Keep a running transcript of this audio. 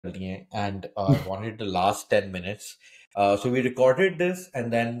and I wanted the last 10 minutes. So we recorded this,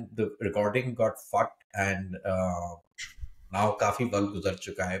 and then the recording got fucked, and now काफी वक्त गुजर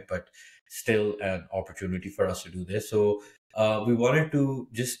चुका है, but still an opportunity for us to do this. So we wanted to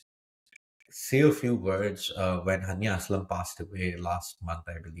just say a few words when Haniya Aslam passed away last month,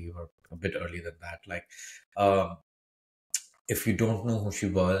 I believe, or a bit earlier than that. Like, um, if you don't know who she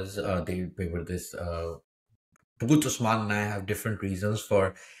was, they were this. Both Usman and I have different reasons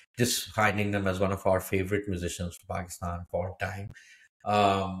for just finding them as one of our favorite musicians from Pakistan for a time.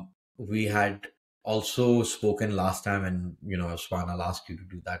 We had also spoken last time, and Usman, I'll ask you to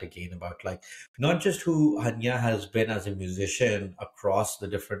do that again about like not just who Hanya has been as a musician across the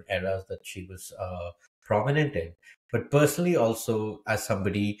different eras that she was prominent in, but personally also as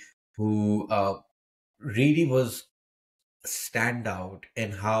somebody who really was stand out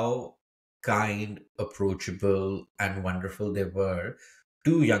in how kind, approachable, and wonderful they were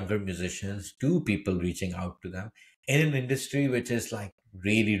to younger musicians, to people reaching out to them in an industry which is like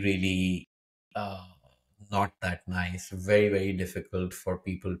really, really uh, not that nice, very, very difficult for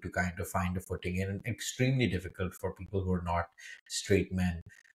people to kind of find a footing in, and extremely difficult for people who are not straight men.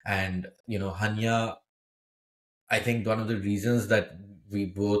 And, Hanya, I think one of the reasons that we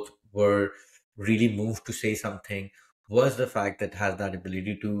both were really moved to say something was the fact that it has that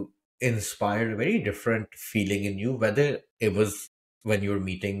ability to inspire a very different feeling in you, whether it was when you were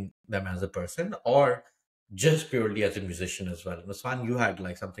meeting them as a person or just purely as a musician as well. Nuswan, you had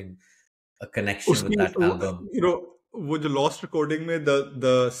like something, a connection with उसकी that album. वो जो lost recording में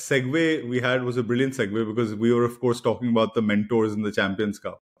the segue we had was a brilliant segue because we were of course talking about the mentors in the Champions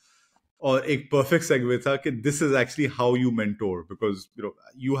Cup. और एक perfect segue था कि this is actually how you mentor because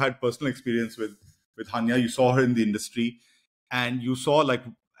you had personal experience with Hanya, you saw her in the industry and you saw like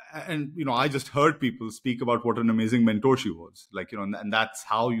and I just heard people speak about what an amazing mentor she was, like and that's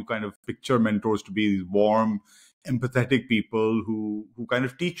how you kind of picture mentors to be warm, empathetic people who kind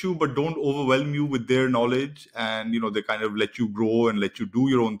of teach you but don't overwhelm you with their knowledge, and they kind of let you grow and let you do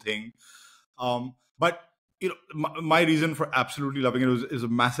your own thing. But my reason for absolutely loving it is a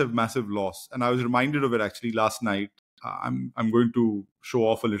massive loss, and I was reminded of it actually last night. I'm going to show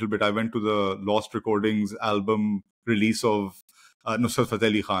off a little bit. I went to the Lost Recordings album release of Nusrat Fateh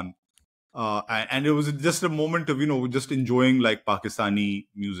Ali Khan, and it was just a moment of just enjoying like Pakistani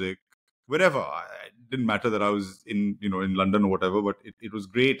music wherever. It didn't matter that I was in in London or whatever, but it was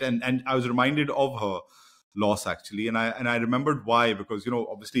great, and I was reminded of her loss actually, and I remembered why, because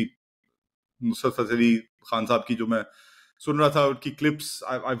obviously Nusrat Fateh Ali Khan साहब की जो मैं सुन रहा था उनकी clips,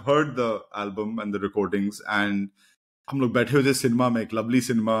 I've heard the album and the recordings, and हम लोग बैठे हुए थे सिनेमा में, एक lovely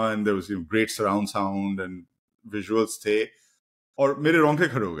cinema, and there was great surround sound and visuals थे, और मेरे रोंगटे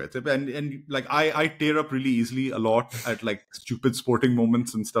खड़े हो गए थे, and like I tear up really easily a lot at like stupid sporting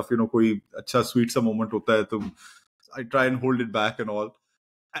moments and stuff, कोई अच्छा sweet सा moment होता है तो I try and hold it back and all.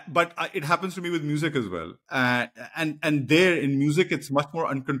 But it happens to me with music as well, and there in music it's much more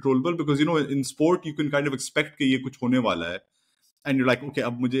uncontrollable because in sport you can kind of expect कि ये कुछ होने वाला है, and you're like, okay,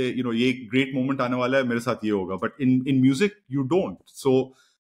 अब मुझे ये great moment आने वाला है, मेरे साथ ये होगा, but in music you don't. So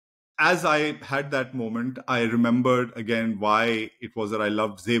as I had that moment, I remembered again why it was that I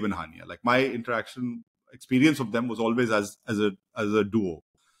loved Zev and Hania. Like my interaction experience of them was always as a duo.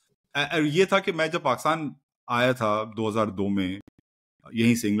 ये था कि मैं जब पाकिस्तान आया था 2002 में,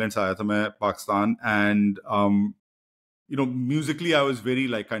 यहीं से इंग्लैंड से आया था मैं Pakistan, and musically I was very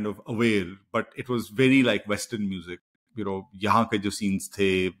like kind of aware, but it was very like Western music. यहाँ के जो scenes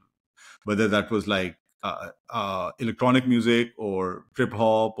थे, whether that was like electronic music or trip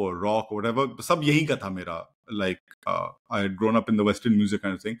hop or rock or whatever, सब यहीं का था मेरा. Like I had grown up in the Western music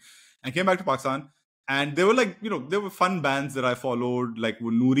kind of thing. I came back to Pakistan, and there were like there were fun bands that I followed, like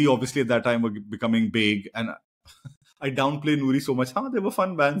Noori obviously at that time were becoming big, and I downplay Noori so much. There were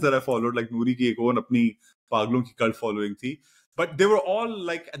fun bands that I followed, like Noori की एक और अपनी पागलों की cult following थी, but they were all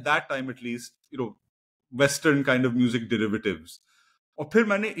like at that time at least Western kind of music derivatives. और फिर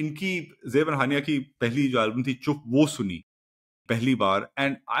मैंने इनकी ज़ेब और हानिया की पहली जो एल्बम थी चुप, वो सुनी पहली बार,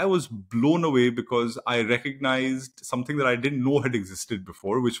 and I was blown away because I recognized something that I didn't know had existed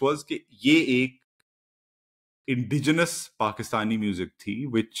before, which was कि ये एक indigenous Pakistani music थी,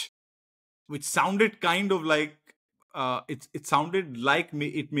 which sounded kind of like it sounded like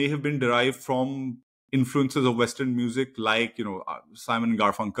it may have been derived from influences of Western music, like Simon and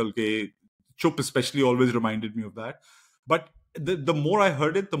Garfunkel ke Chup especially always reminded me of that. But the more I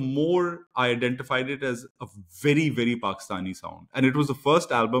heard it, the more I identified it as a very, very Pakistani sound. And it was the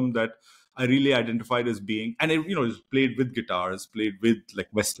first album that I really identified as being, and it was played with guitars, played with like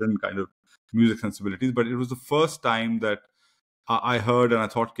Western kind of music sensibilities. But it was the first time that I heard and I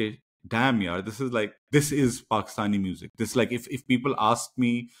thought, okay, damn, yaar, this is Pakistani music. This, like, if people ask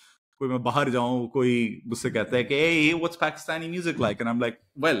me, कोई मैं बाहर जाऊं, कोई मुझसे कहता है कि hey, what's Pakistani music like? And I'm like,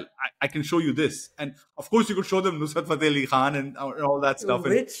 well, I can show you this. And of course, you could show them Nusrat Fateh Ali Khan and all that stuff.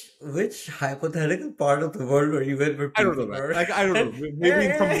 And Which hypothetical part of the world were you in where I don't know, people man. are? Like, I don't know. Maybe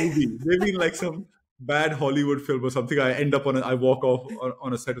in some movie, maybe in like some bad Hollywood film or something. I end up I walk off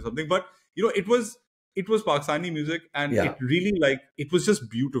on a set or something. But it was Pakistani music, and Yeah. it really, like, it was just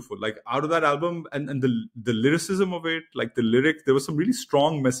beautiful. Like, out of that album, and the lyricism of it, like the lyrics, there were some really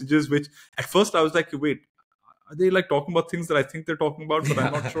strong messages. Which at first I was like, wait, are they like talking about things that I think they're talking about, but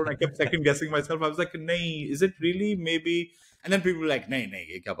I'm not sure. And I kept second guessing myself. I was like, nay, is it really? Maybe. And then people were like, nay, nay,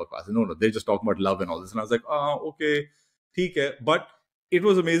 ye kya bakwas hai? No, they're just talking about love and all this. And I was like, okay, theek hai. But it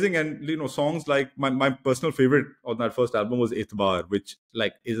was amazing. And, songs like my personal favorite on that first album was Itbar, which,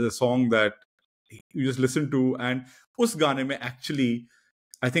 like, is a song that you just listen to. And us gaane mein, actually,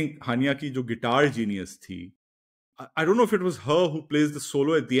 I think Haniya ki jo guitar genius thi, I don't know if it was her who plays the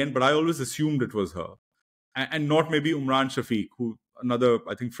solo at the end, but I always assumed it was her, and not maybe Umran Shafiq, who another,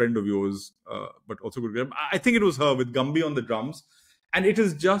 I think, friend of yours, but also good. I think it was her with Gumby on the drums, and it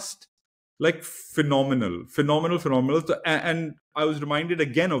is just like phenomenal. So, and I was reminded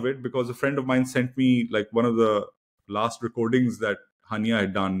again of it because a friend of mine sent me like one of the last recordings that Haniya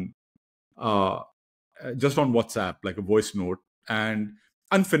had done, uh, just on WhatsApp, like a voice note, and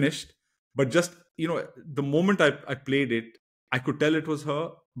unfinished. But just, the moment I played it, I could tell it was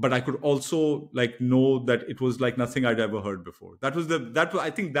her, but I could also, like, know that it was like nothing I'd ever heard before. I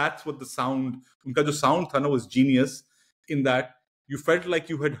think that's what the sound, unka jo sound tha na, was genius, in that you felt like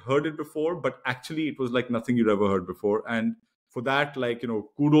you had heard it before, but actually it was like nothing you'd ever heard before. And for that, like,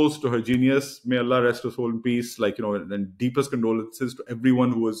 kudos to her genius. May Allah rest her soul in peace. Like, and deepest condolences to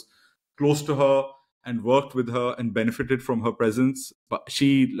everyone who was close to her and worked with her and benefited from her presence. But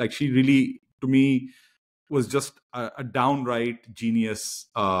she really, to me, was just a downright genius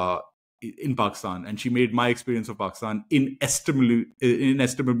in Pakistan, and she made my experience of Pakistan inestimably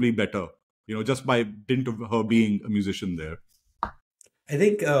better. Just by dint of her being a musician there. I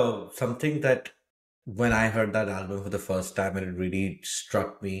think something that when I heard that album for the first time and it really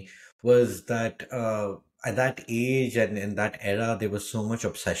struck me was that at that age and in that era, there was so much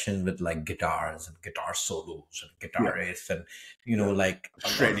obsession with like guitars and guitar solos and Yeah, guitarists and, yeah, like a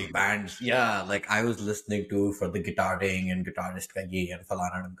lot of shredding. bands. Yeah, like I was listening to for the guitaring and guitarist ka ye and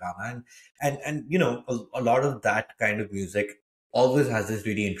falana dhimkana and a lot of that kind of music always has this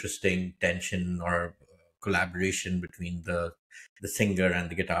really interesting tension or collaboration between the singer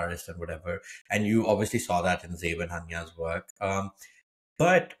and the guitarist and whatever. And you obviously saw that in Zayn and Hanya's work.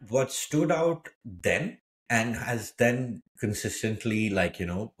 But what stood out then and has then consistently, like,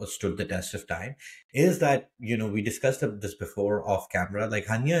 stood the test of time is that, we discussed this before off camera. Like,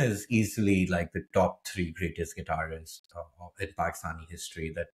 Hanya is easily like the top three greatest guitarists in Pakistani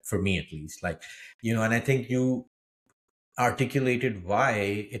history, that for me at least. Like, and I think you articulated why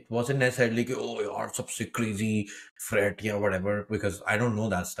it wasn't necessarily कि, oh yaar सबसे crazy fret या whatever, because I don't know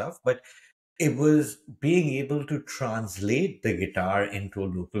that stuff, but it was being able to translate the guitar into a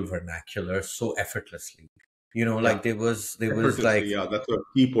local vernacular so effortlessly. Yeah, Like there was effortlessly. like, Yeah, that's a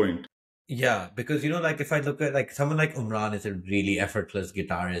key point. yeah, because like if I look at like someone like Umran is a really effortless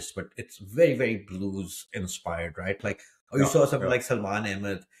guitarist, but it's very, very blues inspired, right? Like, or you Yeah, saw someone yeah, like Salman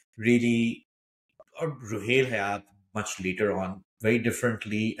Ahmed really, or Ruhail Hayat much later on, very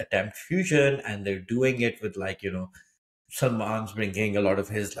differently attempt fusion, and they're doing it with like, Salman's bringing a lot of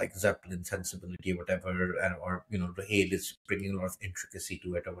his like Zeppelin sensibility, whatever, or Ruhail is bringing a lot of intricacy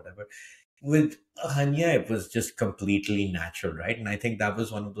to it, or whatever. With Hanya, it was just completely natural, right? And I think that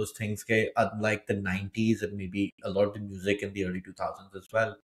was one of those things, unlike the 90s and maybe a lot of the music in the early 2000s as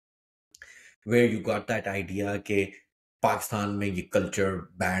well, where you got that idea कि पाकिस्तान में ये culture,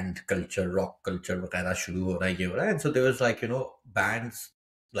 band culture, rock culture वगैरह शुरू हो रहा है, ये हो रहा है. And so there was like, bands,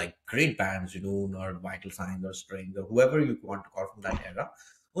 like great bands, or Vital Signs or Strings or whoever you want to call from that era.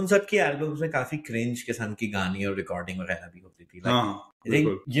 उन सब की albums में काफी cringe किस्म की गानी और recording वगैरह भी होती थी. Like, हाँ, I think,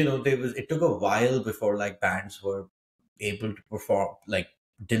 बिल्कुल. it took a while before like bands were able to perform, like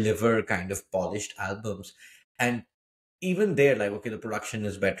deliver kind of polished albums. And even there, like, okay, the production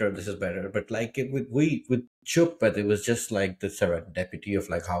is better, this is better, but like with Chup, but it was just like the serendipity of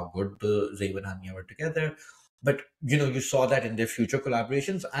like how good the Zayn and Hania were together. But you saw that in their future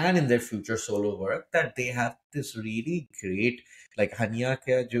collaborations and in their future solo work, that they have this really great, like Hania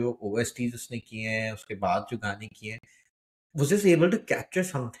के जो OSTs उसने किए हैं, उसके बाद जो गाने किए हैं, was just able to capture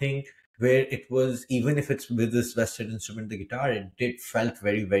something where it was, even if it's with this Western instrument, the guitar, it felt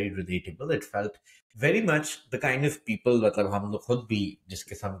very, very relatable. It felt very much the kind of people, मतलब हम लोग खुद भी जिस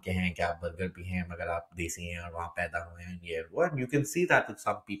किस्म के हैं कि आप बर्गर भी हैं मगर आप देसी हैं और वहाँ पैदा हुए हैं, ये वो, and you can see that with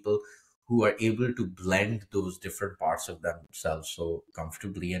some people who are able to blend those different parts of themselves so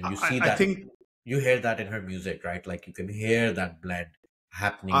comfortably, and you see I that, think you hear that in her music, right? Like you can hear that blend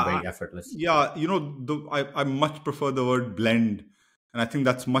happening I, very effortlessly. yeah, I much prefer the word blend, and I think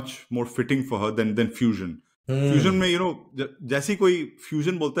that's much more fitting for her than fusion. Fusion Hmm. में जैसे ही कोई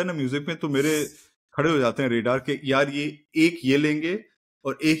fusion बोलता है ना music में, तो मेरे खड़े हो जाते हैं रेडार के, यार ये एक ये लेंगे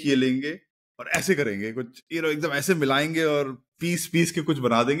और एक ये लेंगे और ऐसे करेंगे कुछ, एकदम ऐसे मिलाएंगे और पीस पीस के कुछ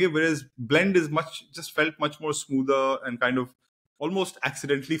बना देंगे, whereas blend is much just felt much more smoother and kind of almost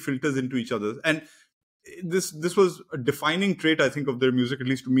accidentally filters into each other. And this was a defining trait, I think, of their music, at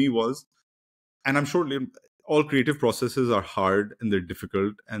least to me, was, and I'm sure all creative processes are hard and they're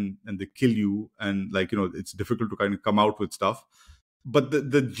difficult and they kill you, and like it's difficult to kind of come out with stuff, but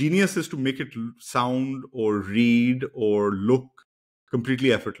the genius is to make it sound or read or look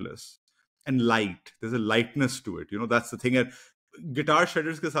completely effortless and light. There's a lightness to it, that's the thing. And guitar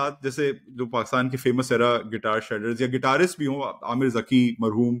shaders के साथ, जैसे जो पाकिस्तान के famous era guitar shaders या guitarist भी हो, आमिर जकी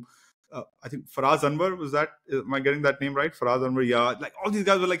मरहूम, I think Faraz Anwar, was that, am I getting that name right? Faraz Anwar, yeah. Like all these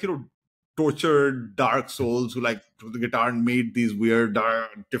guys were like, tortured dark souls who like took the guitar and made these weird,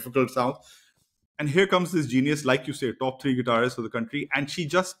 dark, difficult sounds. And here comes this genius, like you say, top 3 guitarists for the country, and she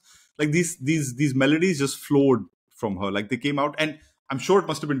just, like, these melodies just flowed from her. Like they came out, and I'm sure it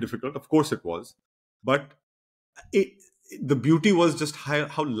must have been difficult. Of course it was, but it, the beauty was just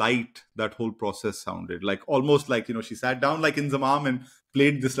how light that whole process sounded. Like almost like she sat down like in Zamam and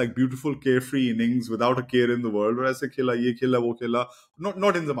played this like beautiful carefree innings without a care in the world. Or aise khela, ye khela, wo khela.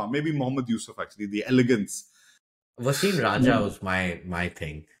 Not in Zamam. Maybe Mohammad Yusuf, actually, the elegance. Wasim Raja was my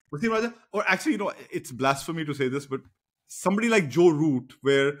thing. Wasim Raja, or actually, it's blasphemy to say this, but somebody like Joe Root,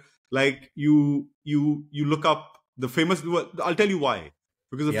 where like you look up the famous. Well, I'll tell you why.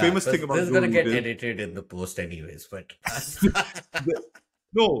 Because the Yeah, famous thing this about is Joe gonna Root get is edited in the post anyways, but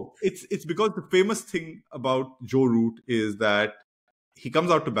no, it's because the famous thing about Joe Root is that he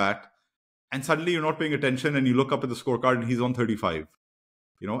comes out to bat, and suddenly you're not paying attention, and you look up at the scorecard, and he's on 35.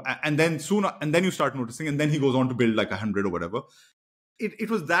 And then and then you start noticing, and then he goes on to build like 100 or whatever. It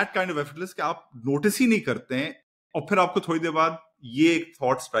was that kind of effortless कि आप notice ही नहीं करते हैं, और फिर आपको थोड़ी देर बाद ये एक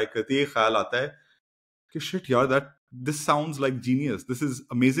thought strike करती है, ये ख्याल आता है कि shit यार, that this sounds like genius. This is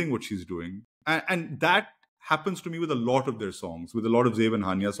amazing what she's doing, and that happens to me with a lot of their songs, with a lot of Zev and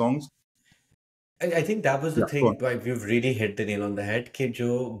Hania songs. I think that was the Yeah, go thing. on. Like we've really hit the nail on the head. कि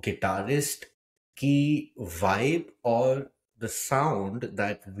जो guitarist की vibe or the sound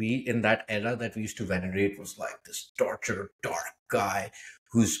that we in that era that we used to venerate was like this tortured, dark guy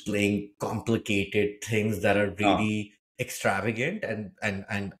who's playing complicated things that are Ah. really extravagant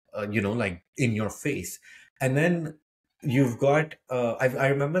and like in your face. And then you've got I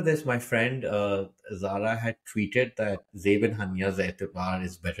remember this. My friend Zara had tweeted that Zeb Haniya's Etibar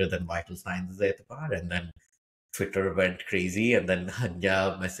is better than Vital Signs' Etibar, and then Twitter went crazy, and then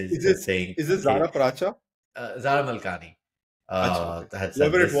Hanya messaged Is her it saying, is it "Okay, Zara Paracha? Zara Malkani Acha, okay. had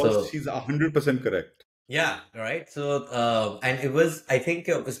said Whoever it this." was, So she's 100% correct. yeah, right. So, and it was, I think,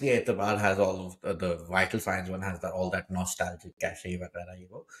 obviously, Etabar has all of the Vital Signs one has that all that nostalgic cachet,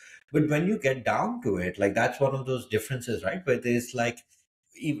 whatever, But when you get down to it, like that's one of those differences, right? Where there's like,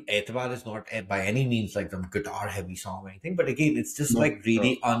 Etabar is not by any means like some guitar heavy song or anything, but again, it's just No, like no.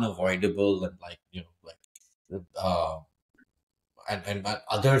 really unavoidable and like, like, and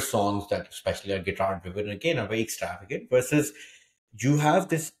other songs that especially are guitar driven again are very extravagant versus you have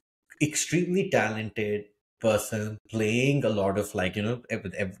this extremely talented person playing a lot of like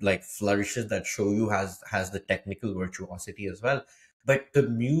like flourishes that show you has the technical virtuosity as well, but the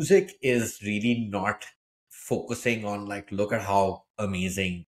music is really not focusing on like look at how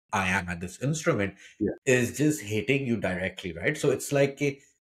amazing I am at this instrument, Yeah. is just hitting you directly, right? So it's like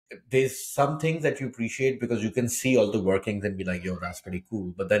there's some things that you appreciate because you can see all the workings and be like, yo, that's pretty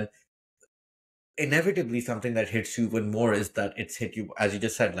cool. But then inevitably something that hits you even more is that it's hit you, as you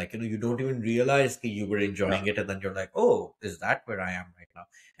just said, like, you don't even realize that you were Yeah. enjoying it. And then you're like, oh, is that where I am right now?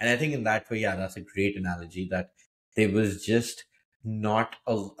 And I think in that way, yeah, that's a great analogy that there was just not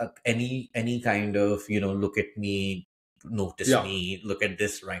any kind of, look at me, notice Yeah. me, look at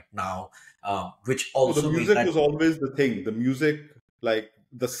this right now, which No, the also made music that. was always the thing. The music, like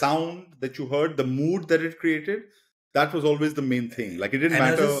the sound that you heard, the mood that it created, that was always the main thing. Like it didn't And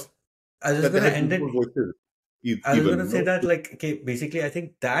matter I was just that they gonna had end beautiful it. voices, I was even, gonna say that, like, okay, basically, I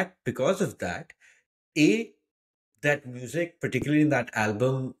think that because of that, a that music, particularly in that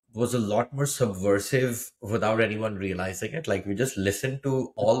album, was a lot more subversive without anyone realizing it. Like we just listened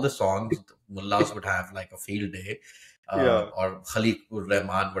to all the songs. Mullahs would have like a field day, Yeah. or Khaliqur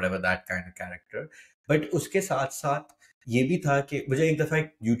Rahman, whatever that kind of character. But उसके साथ साथ ये भी था कि मुझे एक दफा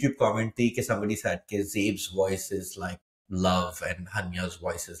एक YouTube comment थी कि somebody said कि Zabe's voice is like love and Haniya's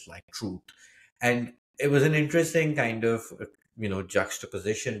voice is like truth, and it was an interesting kind of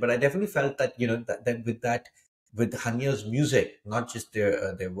juxtaposition. But I definitely felt that that with Haniya's music, not just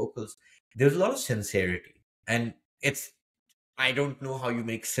their vocals, there's a lot of sincerity, and it's I don't know how you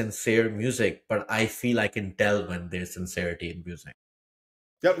make sincere music, but I feel I can tell when there's sincerity in music.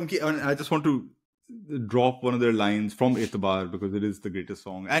 Yeah, okay, and I just want to drop one of their lines from Etabar because it is the greatest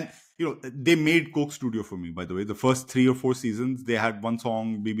song. And they made Coke Studio for me, by the way. The first 3 or 4 seasons, they had one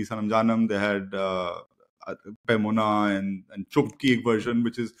song, Bibi Sanam Janam, they had Pemona and Chup Ki ek version,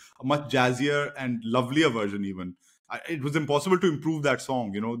 which is a much jazzier and lovelier version even. It was impossible to improve that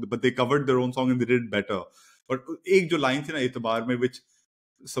song, but they covered their own song and they did it better. But एक जो line थी ना एतबार में, which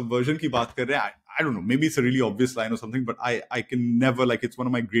subversion की बात कर रहे हैं, I don't know, maybe it's a really obvious line or something, but I can never, like, it's one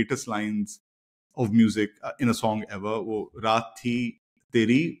of my greatest lines of music in a song ever. वो रात थी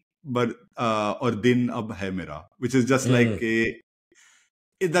तेरी but और दिन अब है मेरा, which is just like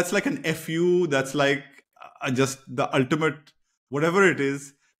that's like an fu. That's like just the ultimate whatever it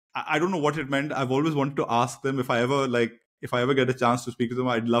is. I don't know what it meant. I've always wanted to ask them if I ever get a chance to speak to them.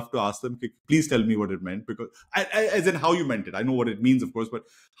 I'd love to ask them. Please tell me what it meant, because as in how you meant it. I know what it means, of course, but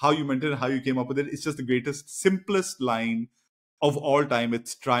how you meant it, how you came up with it. It's just the greatest, simplest line of all time.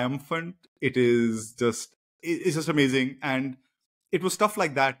 It's triumphant. It's just amazing. And it was stuff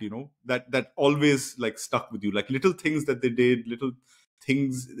like that, that always like stuck with you, like little things that they did, little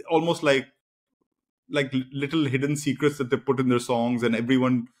things, almost like little hidden secrets that they put in their songs, and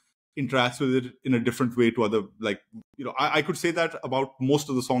everyone interacts with it in a different way to other, like, I could say that about most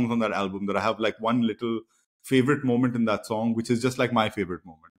of the songs on that album, that I have like one little favorite moment in that song, which is just like my favorite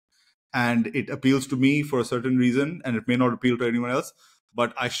moment, and it appeals to me for a certain reason, and it may not appeal to anyone else,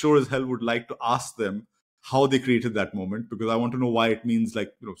 but I sure as hell would like to ask them how they created that moment, because I want to know why it means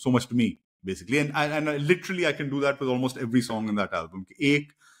like so much to me, basically. And literally I can do that with almost every song in that album.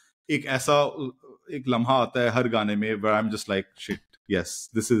 एक ऐसा एक लम्हा आता है हर गाने में where I'm just like, shit, yes,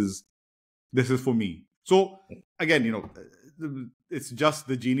 this is for me. So again, it's just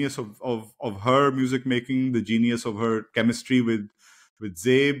the genius of her music making, the genius of her chemistry with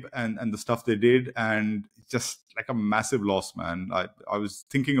Zabe and the stuff they did, and just like a massive loss, man. I was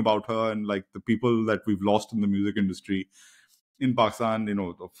thinking about her and like the people that we've lost in the music industry in Pakistan.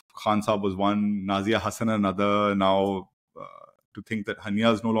 Khan Saab was one, Nazia Hassan another. Now to think that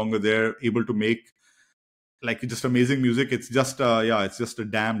Haniya is no longer there, able to make like just amazing music. It's just it's just a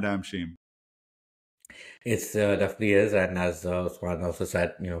damn shame. It's definitely is, and as Usman also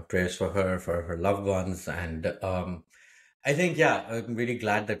said, prayers for her loved ones, and I think, yeah, I'm really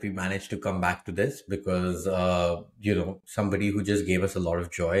glad that we managed to come back to this because, somebody who just gave us a lot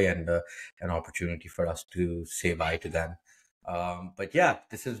of joy and an opportunity for us to say bye to them. But yeah,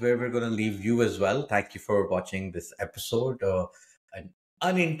 this is where we're going to leave you as well. Thank you for watching this episode. An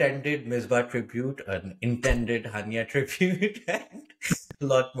unintended Misbah tribute, an intended Hania tribute, and a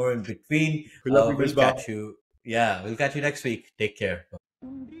lot more in between. We love you, We'll Misbah. catch you. Yeah, we'll catch you next week. Take care.